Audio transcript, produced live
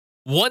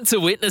Want to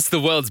witness the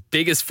world's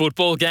biggest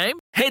football game?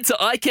 Head to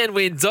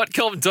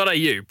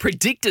iCanWin.com.au,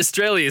 predict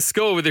Australia's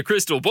score with a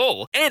crystal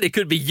ball, and it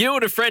could be you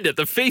and a friend at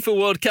the FIFA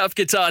World Cup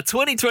Qatar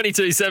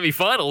 2022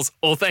 semi-finals,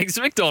 all thanks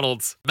to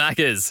McDonald's.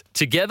 Maccas,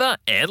 together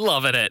and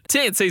loving it.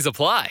 TNCs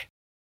apply.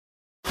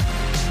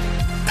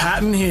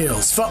 Pat and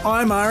Heels for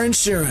IMAR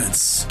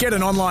Insurance. Get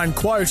an online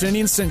quote and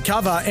instant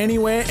cover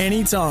anywhere,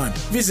 anytime.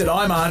 Visit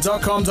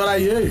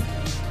imar.com.au.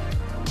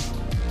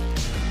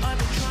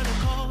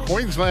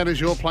 Queensland is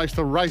your place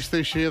to race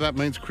this year. That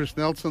means Chris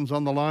Nelson's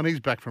on the line. He's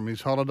back from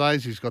his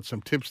holidays. He's got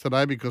some tips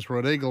today because we're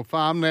at Eagle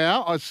Farm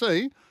now. I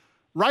see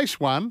race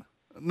 1,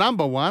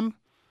 number 1,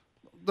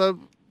 the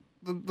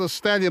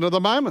stallion of the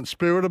moment,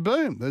 Spirit of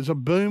Boom. There's a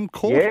boom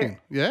courting.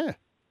 Yeah.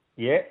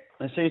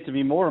 There seems to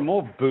be more and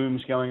more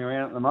booms going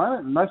around at the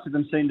moment, and most of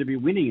them seem to be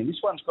winning, and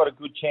this one's got a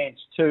good chance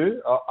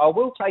too. I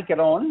will take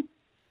it on,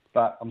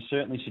 but I'm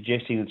certainly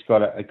suggesting it's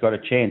got a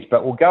chance.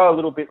 But we'll go a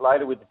little bit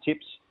later with the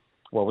tips.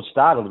 Well, we'll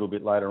start a little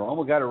bit later on.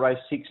 We'll go to race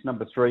 6,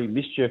 number 3,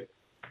 Mischief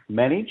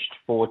Managed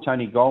for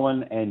Tony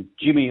Gollan and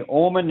Jimmy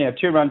Orman. Now,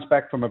 2 runs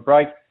back from a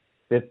break.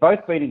 They've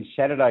both been in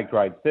Saturday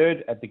grade.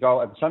 Third at the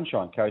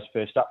Sunshine Coast,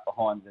 first up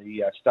behind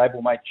the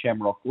stablemate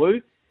Shamrock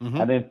Lou. Mm-hmm.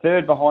 And then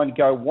third behind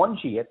Go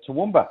Wanji at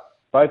Toowoomba.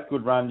 Both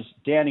good runs,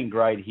 down in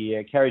grade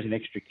here, carries an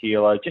extra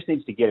kilo, just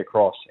needs to get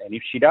across. And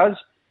if she does,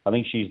 I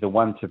think she's the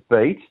one to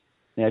beat.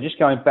 Now, just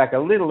going back a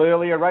little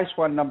earlier, race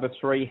 1, number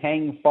 3,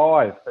 Hang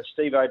 5 for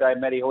Steve O'Day,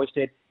 Matty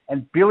Hoysted,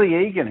 and Billy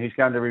Egan, who's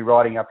going to be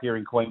riding up here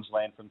in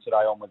Queensland from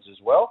today onwards as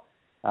well.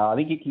 I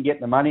think he can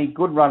get the money.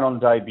 Good run on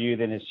debut,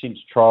 then has since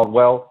trialled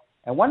well.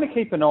 And one to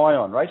keep an eye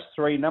on, race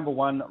 3, number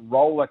 1,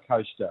 Roller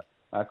Coaster.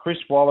 Chris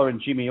Waller and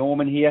Jimmy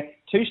Orman here.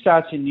 2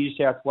 starts in New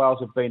South Wales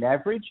have been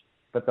average,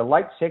 but the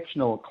late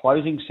sectional,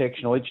 closing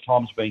sectional, each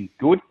time's been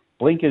good.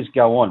 Blinkers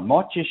go on.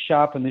 Might just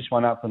sharpen this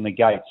one up from the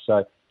gates.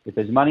 So if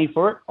there's money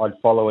for it, I'd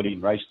follow it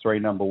in. Race 3,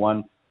 number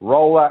 1,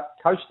 Roller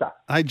Coaster.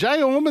 Hey,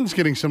 Jay Orman's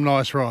getting some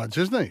nice rides,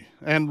 isn't he?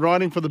 And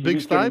riding for the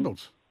big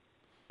stables.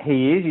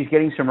 He is. He's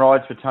getting some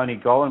rides for Tony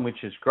Gollan,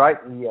 which is great.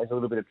 He has a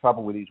little bit of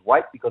trouble with his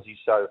weight because he's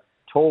so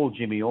tall,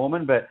 Jimmy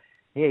Orman. But,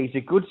 yeah, he's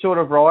a good sort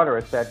of rider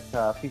at that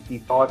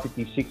 55,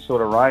 56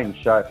 sort of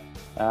range. So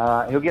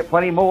he'll get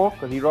plenty more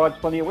because he rides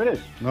plenty of winners.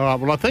 All right.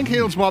 Well, I think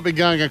Heels might be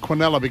going at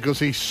Quinella because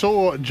he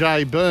saw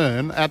Jay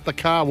Byrne at the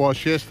car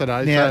wash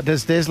yesterday. Now,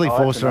 does Desley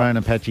Forster own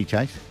Apache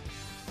Chase?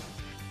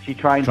 She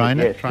trains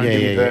it, yes.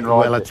 Yeah.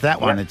 Well, it's that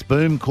one. It's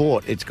Boom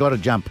Court. It's got to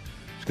jump.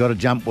 It's got to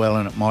jump well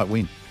and it might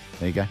win.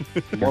 There you go.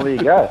 Well, there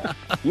you go.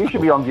 You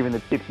should be on giving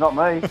the tips, not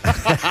me.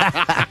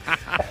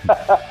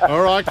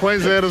 All right,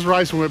 Queenslanders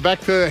racing. We're back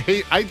to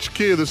HQ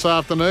this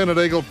afternoon at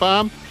Eagle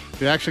Farm.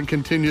 The action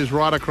continues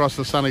right across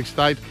the sunny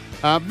state.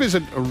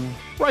 Visit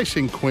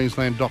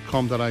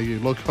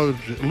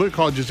racingqueensland.com.au. Luke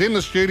Hodges in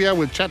the studio.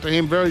 We'll chat to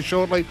him very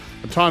shortly.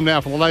 The time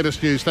now for the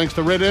latest news. Thanks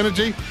to Red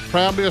Energy,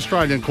 proudly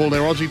Australian. Call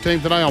their Aussie team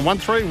today on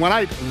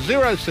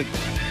 131806.